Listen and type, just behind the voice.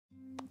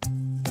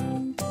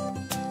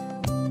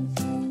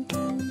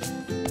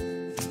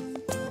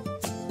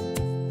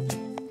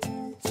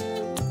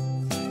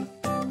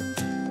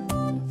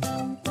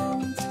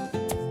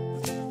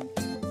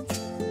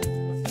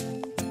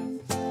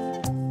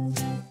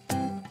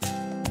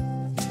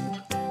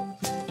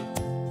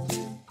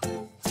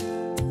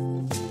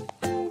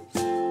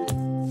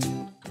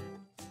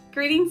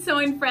Greetings,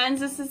 sewing friends.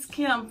 This is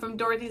Kim from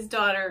Dorothy's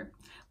Daughter.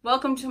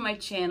 Welcome to my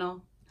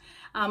channel.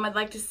 I'd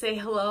like to say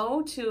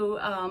hello to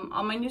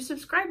all my new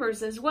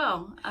subscribers as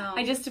well.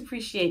 I just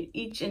appreciate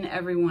each and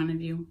every one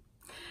of you.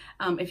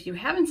 If you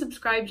haven't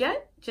subscribed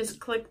yet, just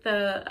click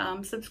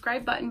the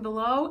subscribe button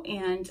below,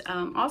 and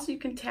also you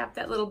can tap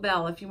that little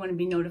bell if you want to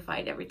be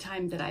notified every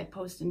time that I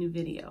post a new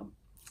video.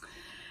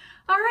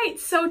 All right,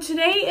 so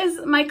today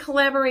is my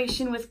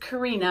collaboration with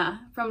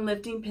Karina from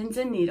Lifting Pins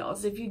and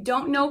Needles. If you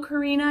don't know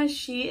Karina,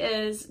 she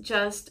is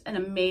just an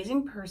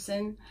amazing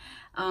person.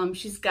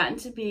 She's gotten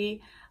to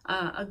be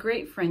a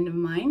great friend of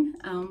mine.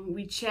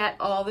 We chat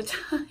all the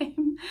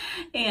time,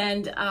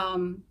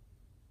 and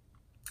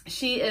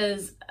she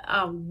is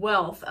a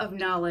wealth of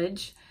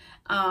knowledge.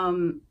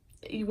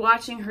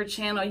 Watching her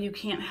channel, you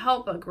can't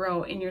help but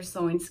grow in your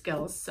sewing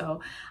skills.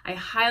 So I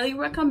highly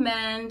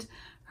recommend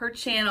her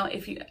channel.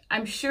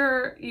 I'm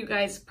sure you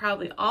guys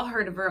probably all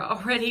heard of her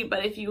already,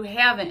 but if you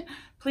haven't,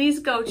 please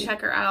go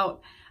check her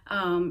out.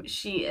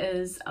 She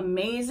is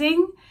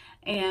amazing,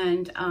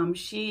 and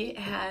she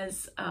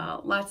has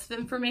lots of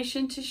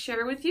information to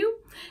share with you,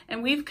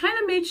 and we've kind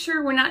of made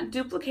sure we're not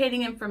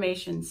duplicating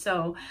information,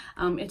 so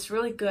it's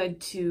really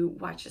good to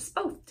watch us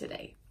both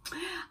today.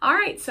 All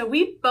right, so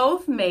we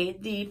both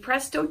made the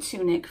Presto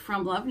Tunic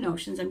from Love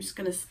Notions. I'm just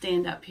going to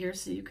stand up here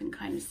so you can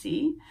kind of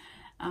see.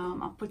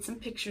 I'll put some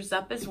pictures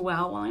up as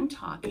well while I'm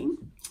talking.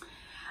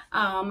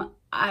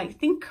 I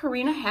think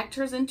Karina hacked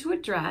hers into a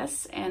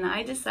dress, and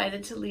I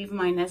decided to leave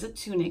mine as a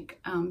tunic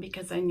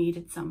because I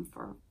needed some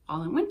for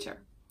fall and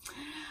winter.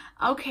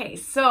 Okay,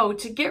 so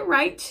to get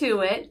right to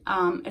it,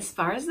 as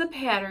far as the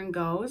pattern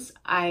goes,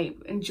 I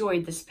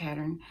enjoyed this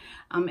pattern.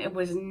 It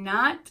was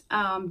not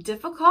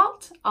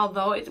difficult,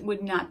 although it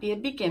would not be a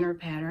beginner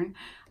pattern.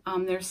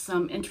 There's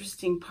some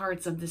interesting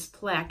parts of this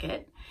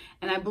placket,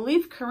 and I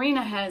believe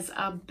Karina has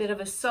a bit of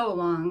a sew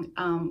along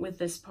with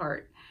this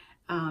part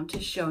to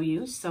show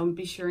you, so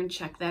be sure and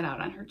check that out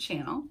on her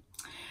channel.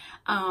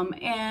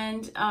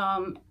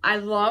 I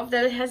love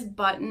that it has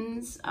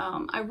buttons.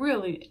 I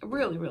really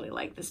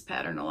like this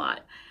pattern a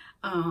lot.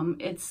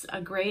 It's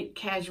a great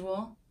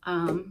casual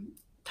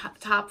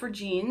top for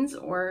jeans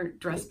or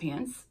dress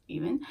pants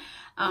even.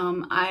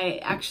 I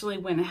actually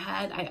went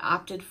ahead, I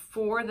opted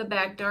for the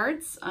back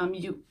darts.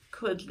 You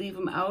could leave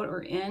them out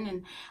or in,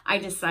 and I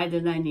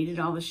decided I needed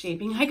all the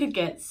shaping I could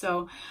get.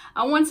 So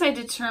once I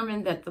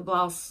determined that the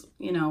blouse,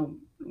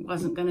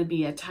 wasn't going to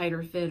be a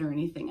tighter fit or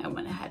anything, I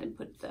went ahead and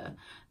put the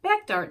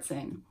back darts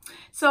in.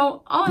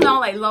 So all in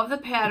all, I love the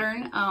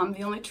pattern.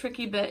 The only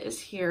tricky bit is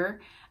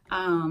here,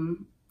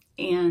 and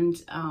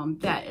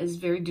that is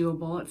very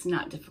doable. It's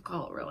not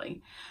difficult,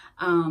 really.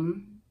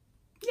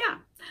 Yeah.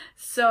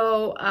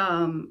 So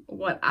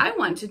what I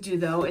want to do,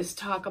 though, is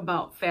talk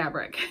about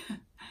fabric.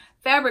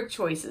 Fabric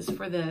choices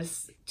for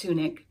this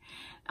tunic.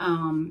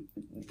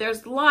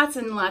 There's lots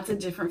and lots of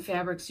different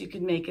fabrics you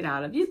could make it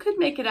out of. You could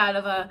make it out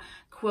of a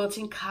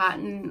quilting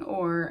cotton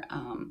or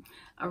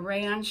a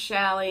rayon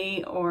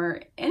challis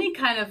or any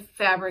kind of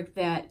fabric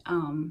that,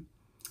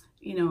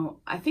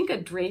 I think a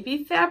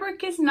drapey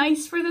fabric is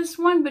nice for this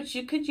one, but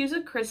you could use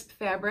a crisp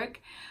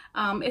fabric.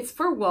 It's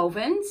for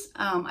wovens.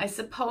 I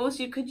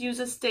suppose you could use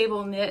a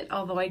stable knit,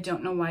 although I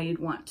don't know why you'd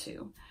want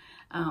to.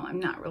 I'm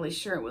not really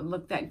sure it would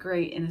look that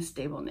great in a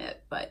stable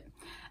knit, but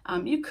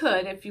you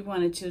could if you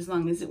wanted to, as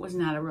long as it was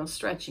not a real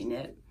stretchy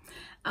knit.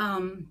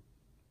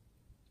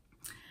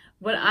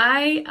 What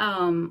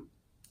I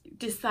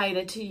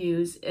decided to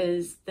use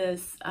is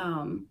this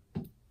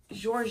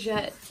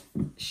Georgette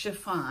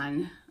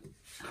chiffon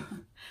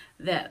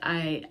that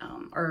I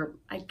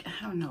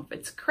don't know if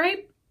it's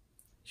crepe,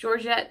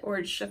 Georgette,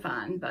 or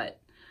chiffon, but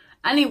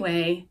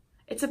anyway,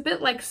 it's a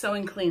bit like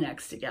sewing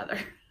Kleenex together.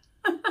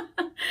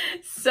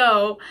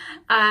 So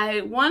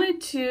I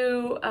wanted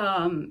to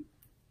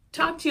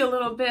talk to you a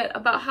little bit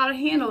about how to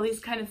handle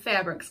these kind of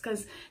fabrics,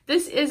 because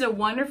this is a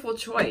wonderful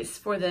choice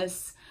for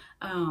this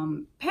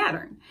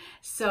pattern.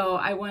 So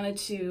I wanted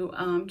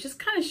to just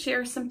kind of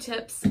share some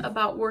tips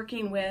about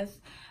working with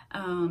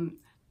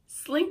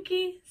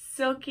slinky,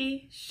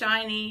 silky,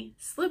 shiny,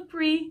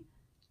 slippery,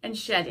 and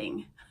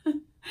shedding.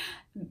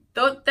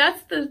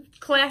 That's the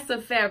class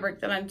of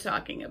fabric that I'm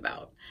talking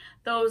about.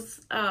 Those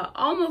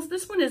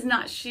this one is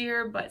not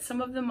sheer, but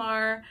some of them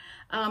are.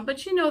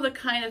 But you know the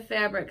kind of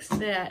fabrics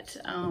that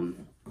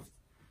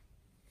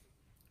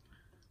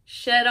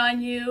shed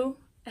on you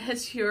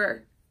as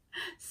you're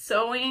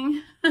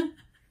sewing,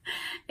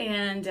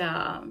 and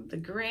the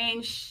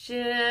grain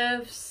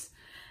shifts,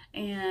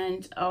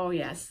 and oh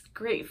yes,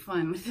 great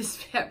fun with this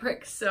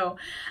fabric. So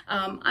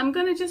I'm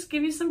going to just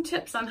give you some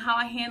tips on how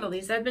I handle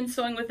these. I've been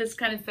sewing with this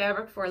kind of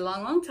fabric for a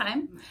long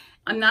time.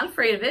 I'm not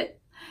afraid of it.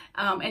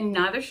 And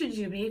neither should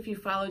you be if you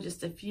follow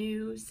just a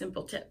few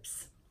simple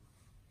tips.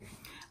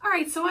 All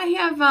right, so I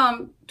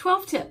have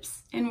 12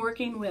 tips in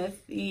working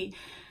with the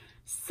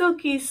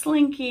silky,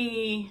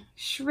 slinky,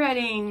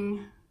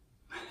 shredding.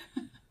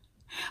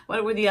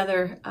 What were the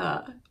other,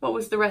 what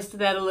was the rest of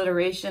that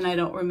alliteration? I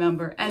don't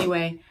remember.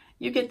 Anyway,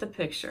 you get the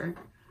picture.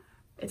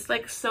 It's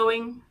like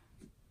sewing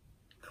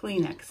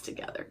Kleenex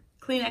together.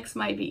 Kleenex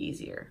might be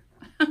easier.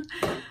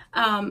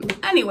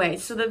 Anyway,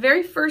 so the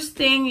very first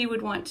thing you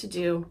would want to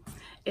do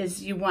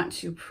is you want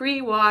to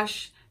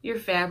pre-wash your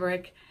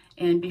fabric,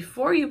 and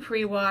before you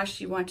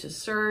pre-wash, you want to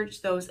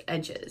serge those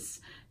edges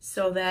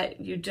so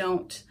that you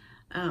don't,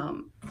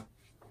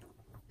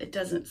 it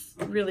doesn't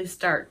really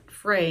start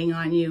fraying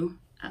on you,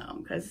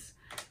 because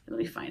let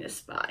me find a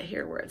spot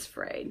here where it's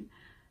frayed.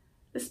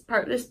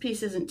 This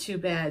piece isn't too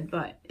bad,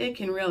 but it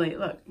can really,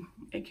 look,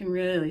 it can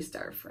really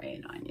start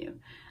fraying on you.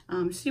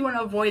 So you want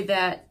to avoid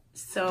that.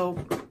 So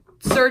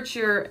serge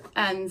your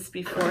ends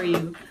before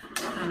you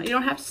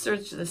don't have to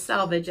serge the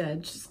selvage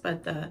edge,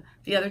 but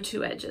the other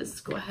two edges,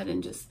 go ahead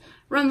and just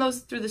run those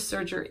through the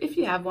serger if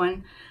you have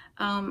one.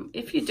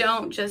 If you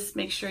don't, just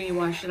make sure you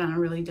wash it on a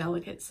really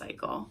delicate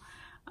cycle.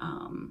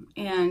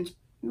 And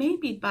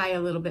maybe buy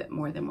a little bit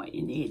more than what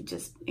you need,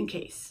 just in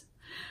case.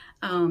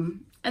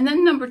 And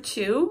then number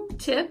 2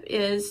 tip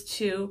is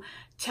to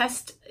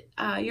test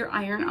your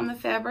iron on the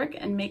fabric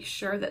and make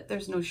sure that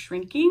there's no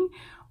shrinking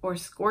or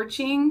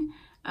scorching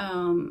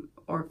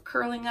or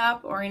curling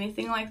up or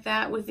anything like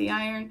that with the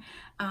iron.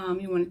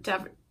 You want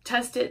to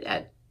test it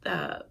at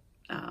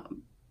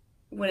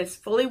when it's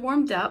fully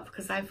warmed up,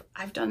 because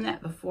I've done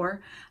that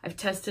before. I've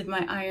tested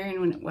my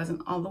iron when it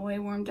wasn't all the way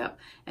warmed up,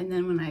 and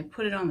then when I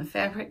put it on the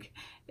fabric,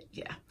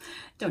 yeah,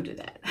 don't do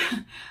that.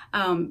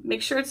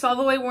 Make sure it's all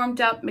the way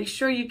warmed up. Make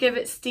sure you give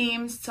it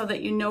steam so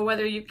that you know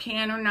whether you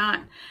can or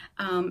not.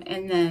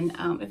 And then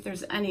if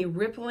there's any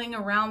rippling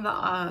around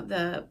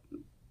the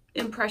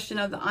impression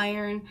of the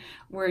iron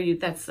where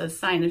that's a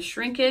sign of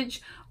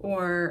shrinkage,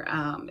 or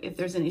if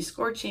there's any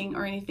scorching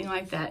or anything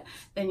like that,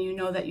 then you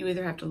know that you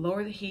either have to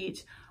lower the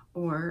heat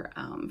or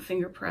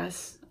finger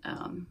press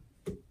and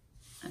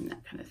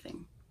that kind of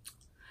thing.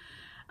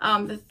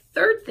 The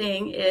third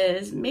thing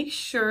is make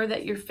sure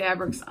that your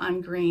fabric's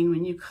on grain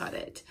when you cut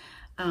it.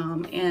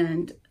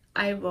 And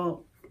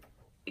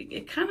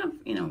it kind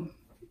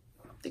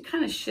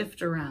of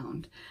shift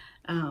around.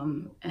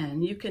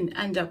 And you can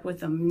end up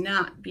with them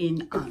not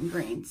being on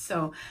grain.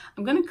 So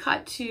I'm going to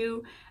cut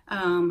to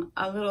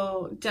a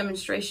little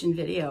demonstration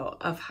video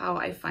of how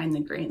I find the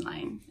grain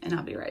line, and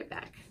I'll be right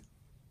back.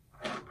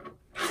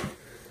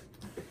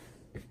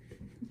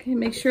 Okay,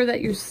 make sure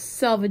that your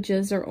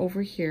selvages are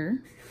over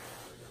here.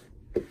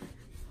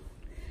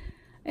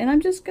 And I'm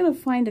just going to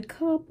find a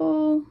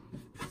couple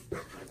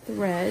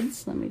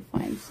threads. Let me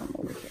find some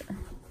over here.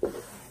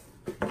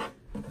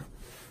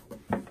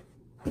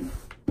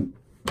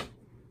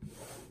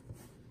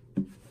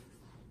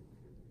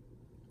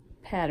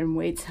 Pattern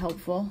weight's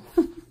helpful.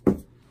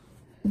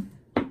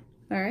 All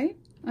right,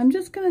 I'm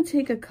just going to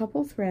take a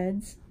couple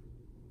threads.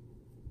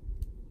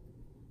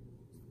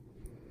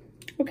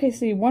 Okay,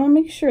 so you want to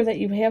make sure that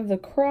you have the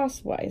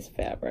crosswise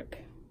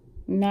fabric,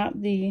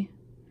 not the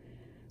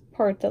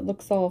part that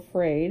looks all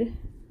frayed.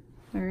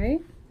 All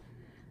right,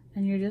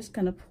 and you're just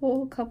going to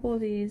pull a couple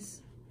of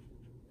these.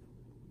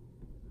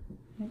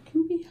 It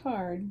can be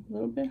hard, a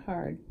little bit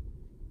hard,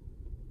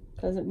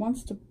 because it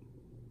wants to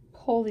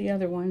pull the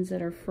other ones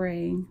that are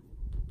fraying.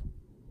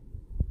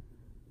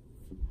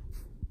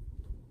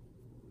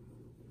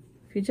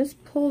 If you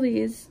just pull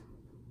these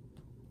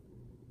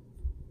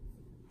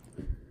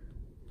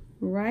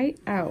right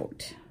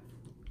out,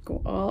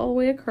 go all the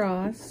way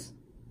across,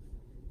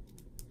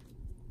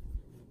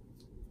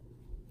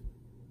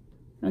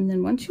 and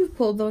then once you've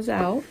pulled those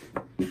out,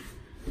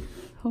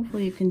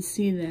 hopefully you can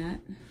see that.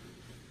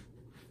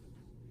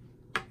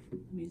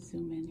 Let me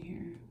zoom in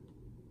here.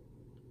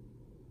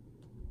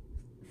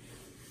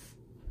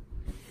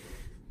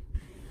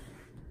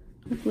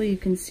 Hopefully you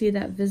can see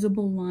that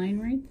visible line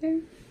right there.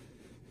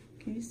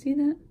 Can you see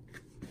that?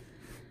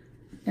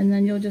 And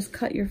then you'll just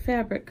cut your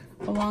fabric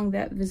along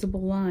that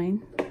visible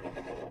line.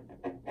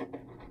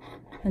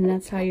 And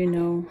that's how you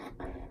know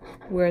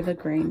where the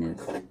grain is.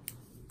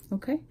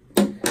 Okay?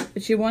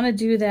 But you want to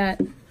do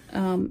that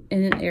in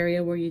an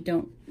area where you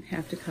don't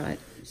have to cut,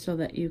 so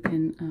that you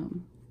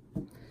can,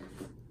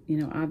 you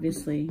know,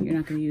 obviously you're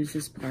not going to use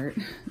this part.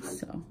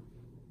 So,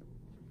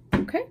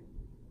 okay?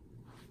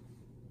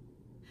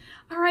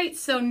 All right,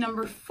 so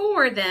number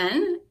 4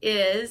 then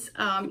is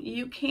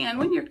you can,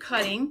 when you're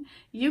cutting,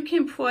 you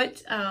can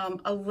put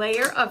a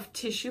layer of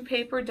tissue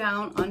paper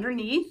down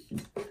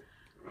underneath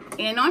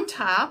and on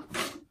top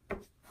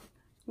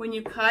when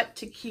you cut,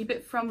 to keep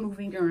it from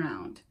moving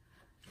around.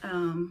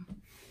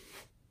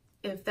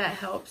 If that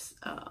helps,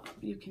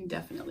 you can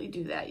definitely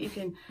do that. You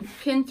can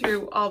pin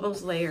through all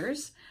those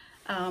layers.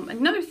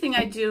 Another thing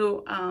I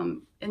do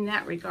in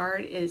that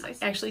regard is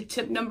actually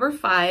tip number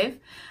 5.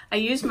 I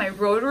use my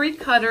rotary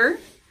cutter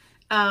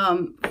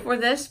for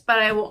this, but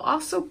I will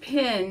also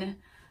pin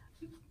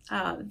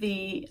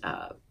the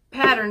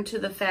pattern to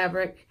the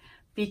fabric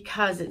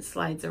because it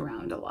slides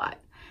around a lot.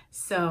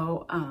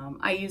 So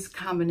I use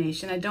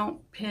combination. I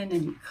don't pin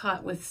and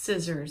cut with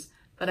scissors,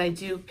 but I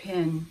do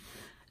pin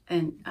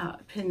and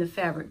pin the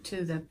fabric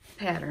to the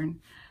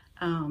pattern.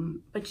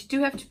 But you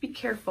do have to be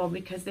careful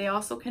because they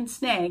also can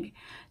snag.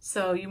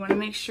 So you want to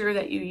make sure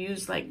that you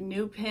use like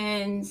new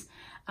pins,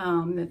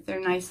 that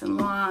they're nice and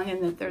long,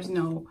 and that there's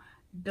no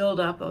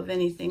buildup of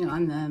anything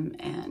on them,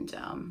 and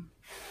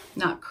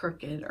not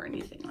crooked or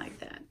anything like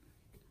that.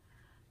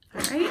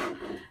 All right,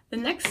 the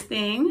next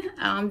thing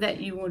that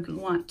you would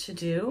want to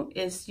do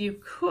is you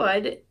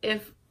could,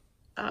 if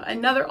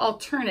another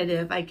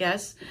alternative, I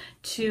guess,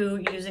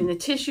 to using the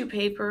tissue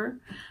paper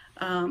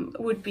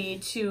would be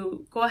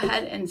to go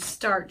ahead and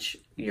starch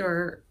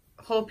your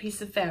whole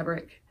piece of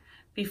fabric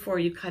before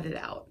you cut it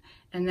out,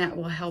 and that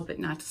will help it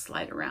not to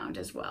slide around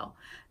as well.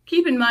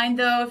 Keep in mind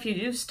though, if you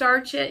do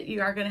starch it,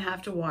 you are going to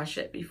have to wash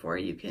it before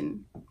you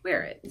can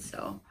wear it.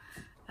 So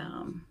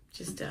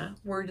just a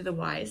word to the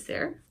wise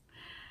there.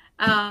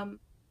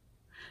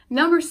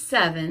 Number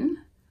 7,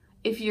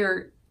 if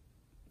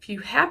you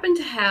happen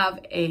to have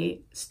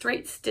a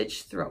straight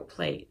stitch throat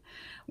plate,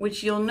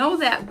 which you'll know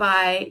that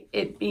by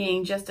it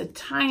being just a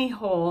tiny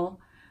hole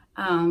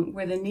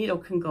where the needle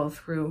can go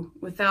through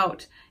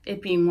without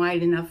it being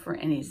wide enough for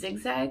any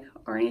zigzag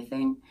or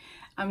anything,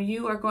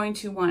 you are going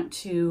to want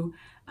to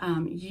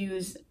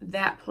use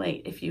that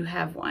plate if you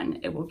have one.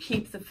 It will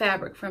keep the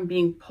fabric from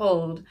being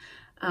pulled.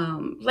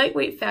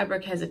 Lightweight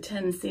fabric has a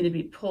tendency to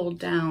be pulled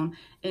down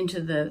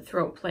into the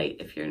throat plate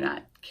if you're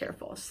not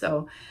careful.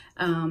 So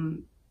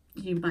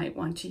you might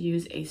want to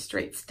use a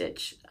straight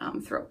stitch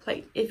throat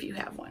plate if you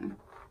have one.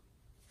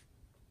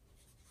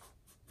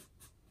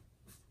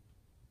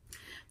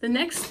 The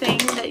next thing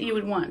that you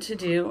would want to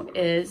do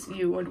is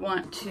you would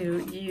want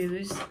to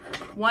use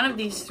one of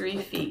these 3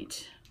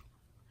 feet.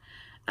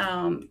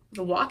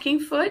 The walking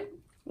foot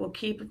will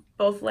keep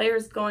both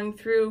layers going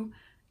through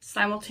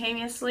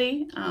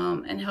simultaneously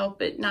and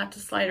help it not to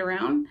slide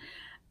around.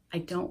 I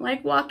don't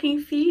like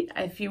walking feet.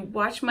 If you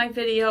watch my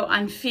video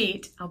on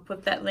feet, I'll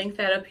put that link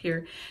up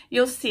here.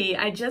 You'll see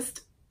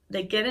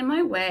they get in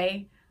my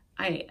way.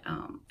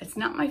 It's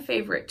not my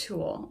favorite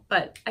tool,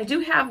 but I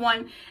do have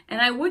one,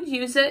 and I would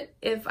use it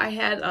if I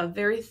had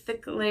very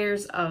thick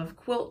layers of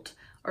quilt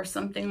or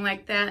something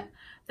like that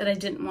I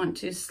didn't want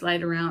to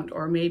slide around,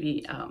 or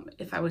maybe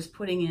if I was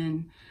putting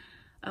in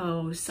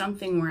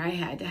something where I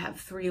had to have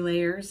 3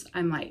 layers,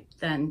 I might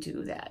then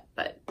do that.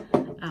 But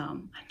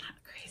I'm not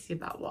crazy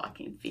about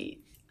walking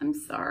feet. I'm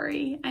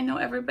sorry. I know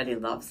everybody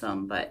loves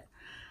them, but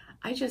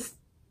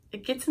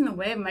it gets in the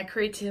way of my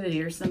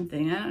creativity or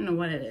something. I don't know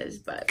what it is,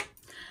 but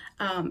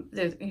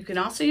you can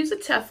also use a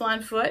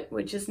Teflon foot,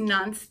 which is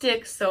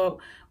non-stick, so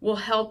will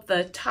help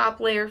the top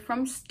layer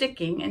from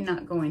sticking and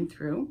not going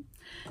through.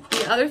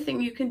 The other thing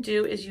you can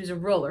do is use a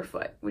roller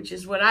foot, which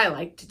is what I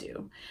like to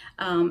do.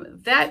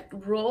 That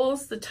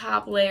rolls the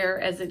top layer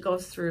as it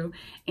goes through,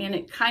 and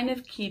it kind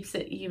of keeps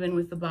it even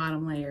with the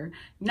bottom layer.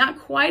 Not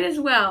quite as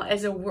well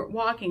as a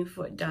walking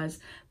foot does,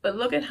 but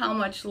look at how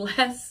much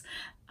less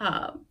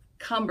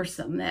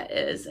cumbersome that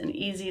is and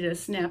easy to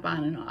snap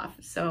on and off.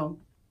 So,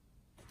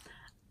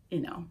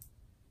 you know,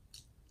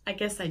 I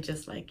guess I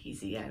just like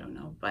easy, I don't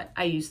know, but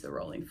I use the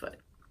rolling foot.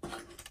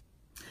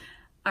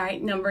 All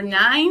right, number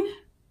 9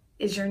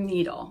 is your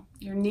needle.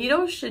 Your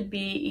needle should be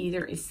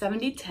either a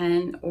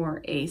 70-10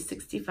 or a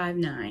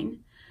 65-9,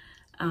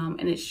 and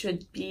it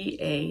should be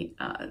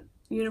a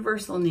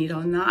universal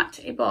needle, not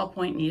a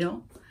ballpoint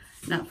needle,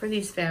 not for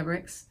these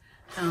fabrics.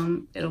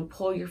 It'll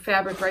pull your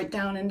fabric right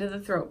down into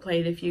the throat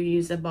plate if you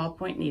use a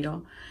ballpoint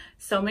needle.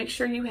 So make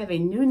sure you have a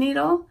new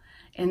needle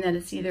and that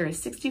it's either a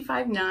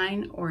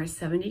 65-9 or a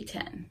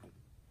 70-10.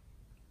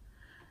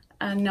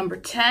 Number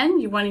 10,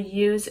 you want to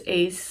use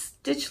a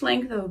stitch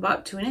length of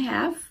about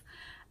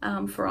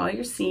 2.5 for all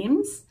your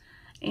seams,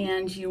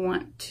 and you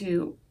want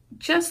to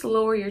just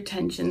lower your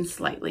tension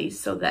slightly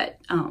so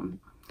that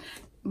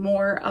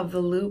more of the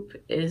loop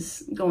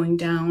is going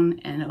down,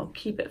 and it'll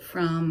keep it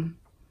from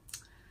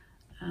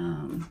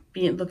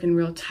looking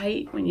real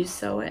tight when you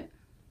sew it.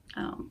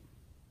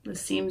 The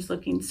seams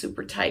looking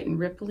super tight and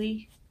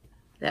ripply,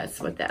 that's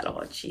what that'll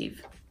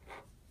achieve.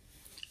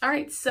 All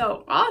right,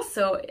 so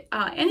also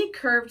any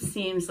curved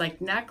seams like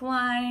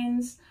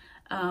necklines,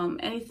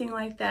 anything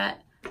like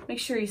that, make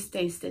sure you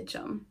stay stitch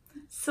them.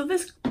 So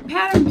this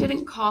pattern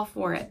didn't call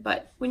for it,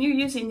 but when you're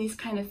using these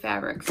kind of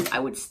fabrics, I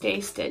would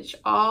stay stitch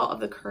all of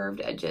the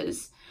curved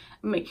edges,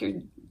 make your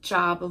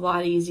job a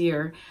lot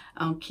easier,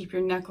 keep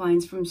your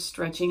necklines from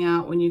stretching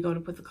out when you go to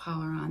put the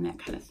collar on, that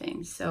kind of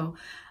thing. So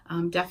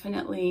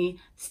definitely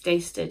stay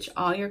stitch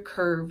all your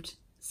curved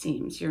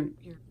seams.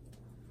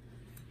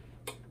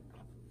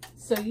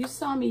 So you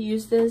saw me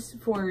use this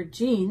for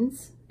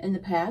jeans in the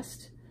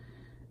past.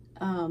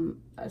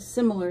 A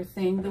similar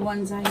thing, the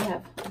ones I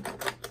have.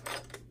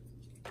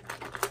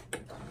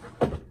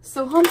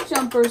 So hump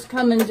jumpers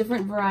come in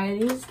different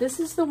varieties. This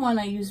is the one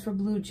I use for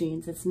blue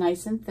jeans. It's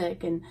nice and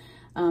thick, and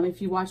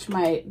if you watch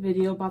my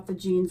video about the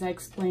jeans, I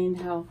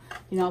explained how,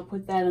 I'll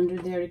put that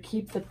under there to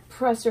keep the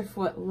presser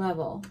foot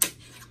level.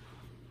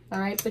 All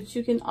right, but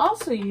you can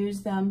also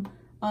use them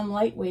on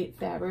lightweight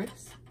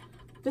fabrics.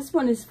 This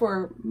one is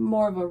for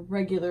more of a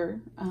regular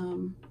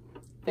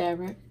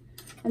fabric,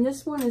 and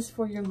this one is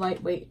for your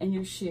lightweight and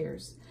your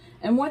shears.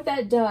 And what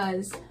that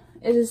does,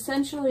 it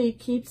essentially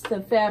keeps the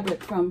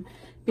fabric from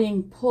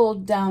being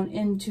pulled down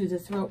into the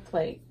throat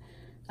plate.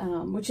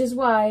 which is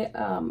why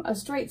a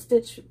straight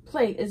stitch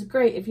plate is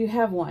great if you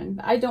have one.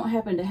 I don't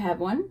happen to have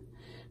one,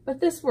 but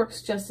this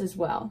works just as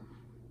well.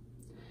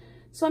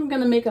 So I'm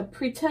going to make a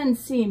pretend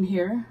seam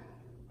here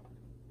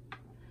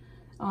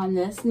on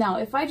this. Now,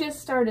 if I just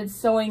started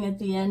sewing at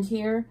the end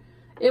here,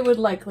 it would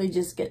likely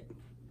just get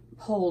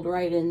pulled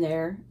right in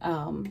there.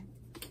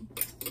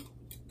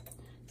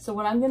 So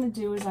what I'm going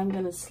to do is I'm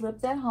going to slip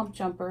that hump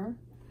jumper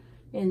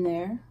in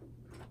there,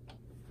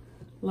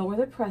 lower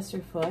the presser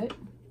foot,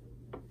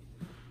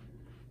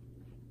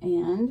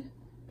 and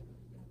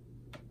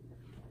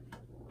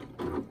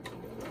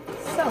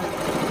so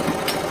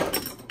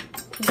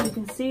as you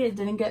can see, it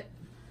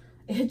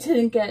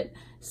didn't get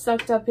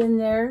sucked up in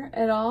there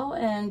at all,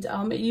 and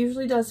it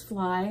usually does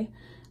fly,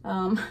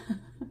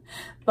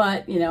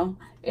 but you know,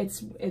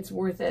 it's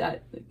worth it. I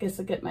guess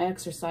I get my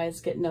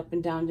exercise getting up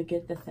and down to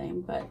get the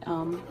thing, but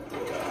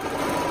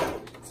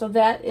so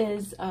that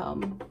is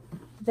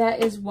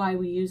why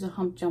we use a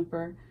hump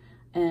jumper,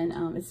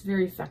 and it's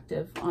very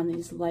effective on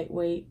these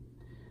lightweight.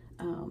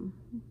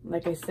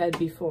 Like I said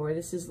before,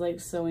 this is like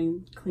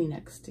sewing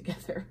Kleenex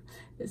together,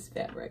 this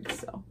fabric.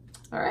 So,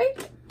 all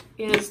right,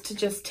 is to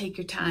just take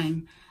your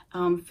time.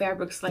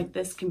 Fabrics like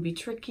this can be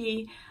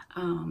tricky,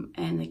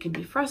 and they can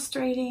be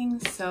frustrating.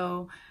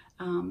 So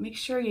make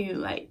sure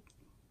you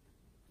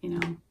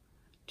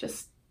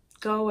just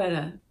go at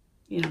a,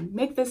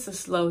 make this a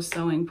slow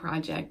sewing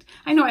project.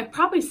 I know I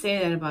probably say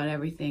that about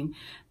everything,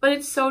 but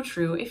it's so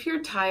true. If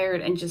you're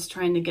tired and just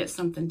trying to get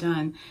something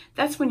done,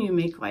 that's when you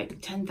make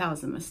like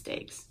 10,000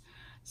 mistakes.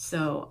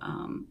 So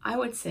I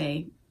would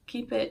say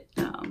keep it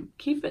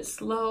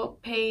slow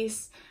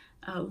pace,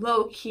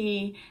 low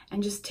key,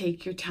 and just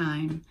take your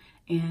time,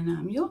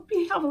 and you'll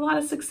have a lot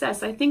of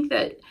success. I think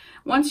that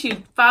once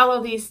you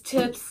follow these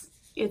tips,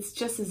 it's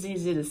just as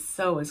easy to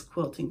sew as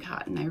quilting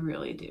cotton. I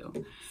really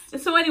do.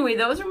 So anyway,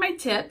 those are my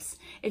tips.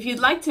 If you'd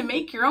like to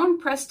make your own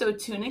Presto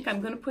Tunic,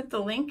 I'm going to put the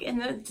link in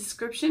the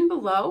description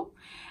below.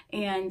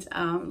 And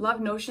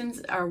Love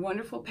Notions are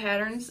wonderful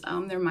patterns.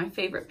 They're my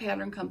favorite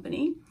pattern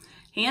company,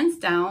 hands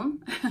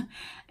down.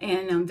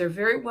 And they're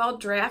very well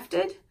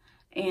drafted.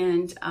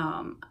 And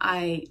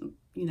I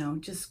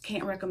just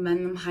can't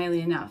recommend them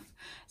highly enough.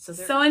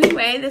 So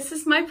anyway, this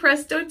is my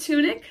Presto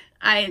Tunic.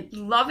 I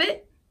love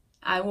it.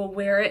 I will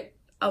wear it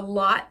a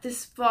lot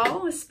this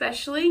fall,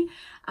 especially.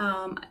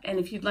 And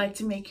if you'd like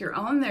to make your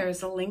own,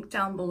 there's a link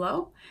down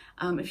below.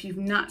 If you've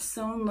not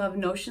sewn Love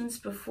Notions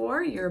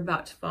before, you're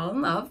about to fall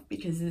in love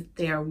because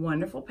they are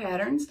wonderful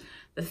patterns.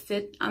 The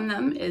fit on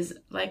them is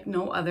like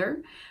no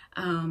other.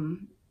 The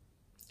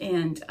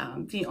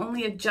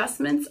only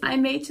adjustments I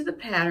made to the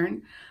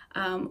pattern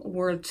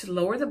were to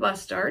lower the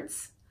bust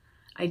darts.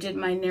 I did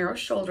my narrow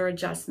shoulder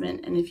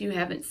adjustment, and if you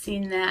haven't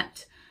seen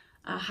that,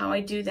 how I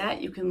do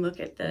that, you can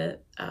look at the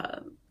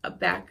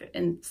back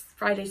in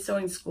Friday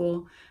Sewing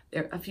School.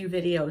 There are a few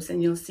videos,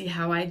 and you'll see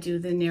how I do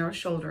the narrow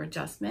shoulder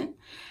adjustment.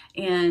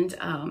 And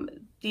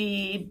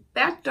the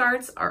back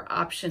darts are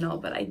optional,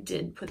 but I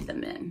did put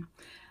them in.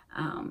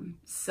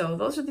 So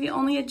those are the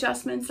only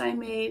adjustments I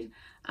made.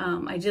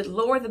 I did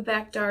lower the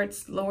back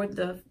darts, lowered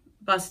the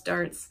bust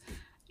darts,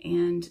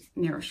 and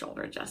narrow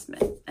shoulder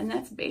adjustment. And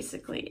that's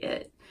basically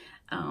it.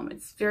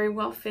 It's very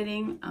well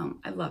fitting.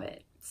 I love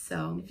it.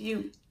 So if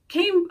you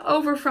came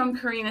over from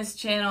Karina's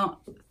channel,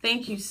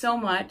 thank you so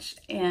much.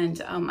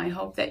 And I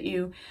hope that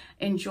you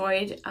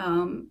enjoyed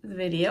the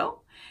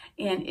video.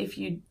 And if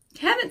you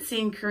haven't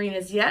seen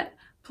Karina's yet,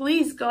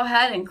 please go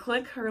ahead and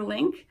click her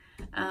link.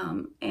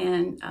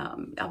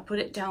 I'll put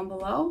it down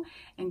below,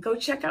 and go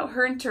check out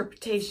her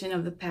interpretation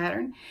of the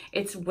pattern.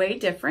 It's way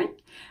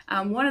different.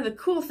 One of the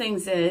cool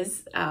things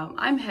is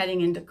I'm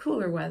heading into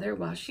cooler weather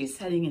while she's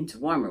heading into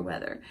warmer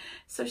weather.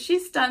 So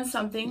she's done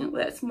something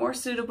that's more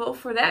suitable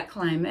for that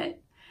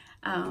climate.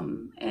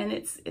 And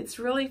it's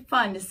really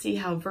fun to see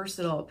how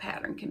versatile a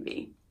pattern can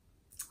be.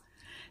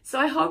 So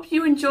I hope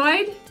you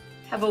enjoyed.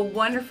 Have a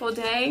wonderful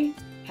day.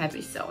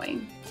 Happy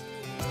sewing.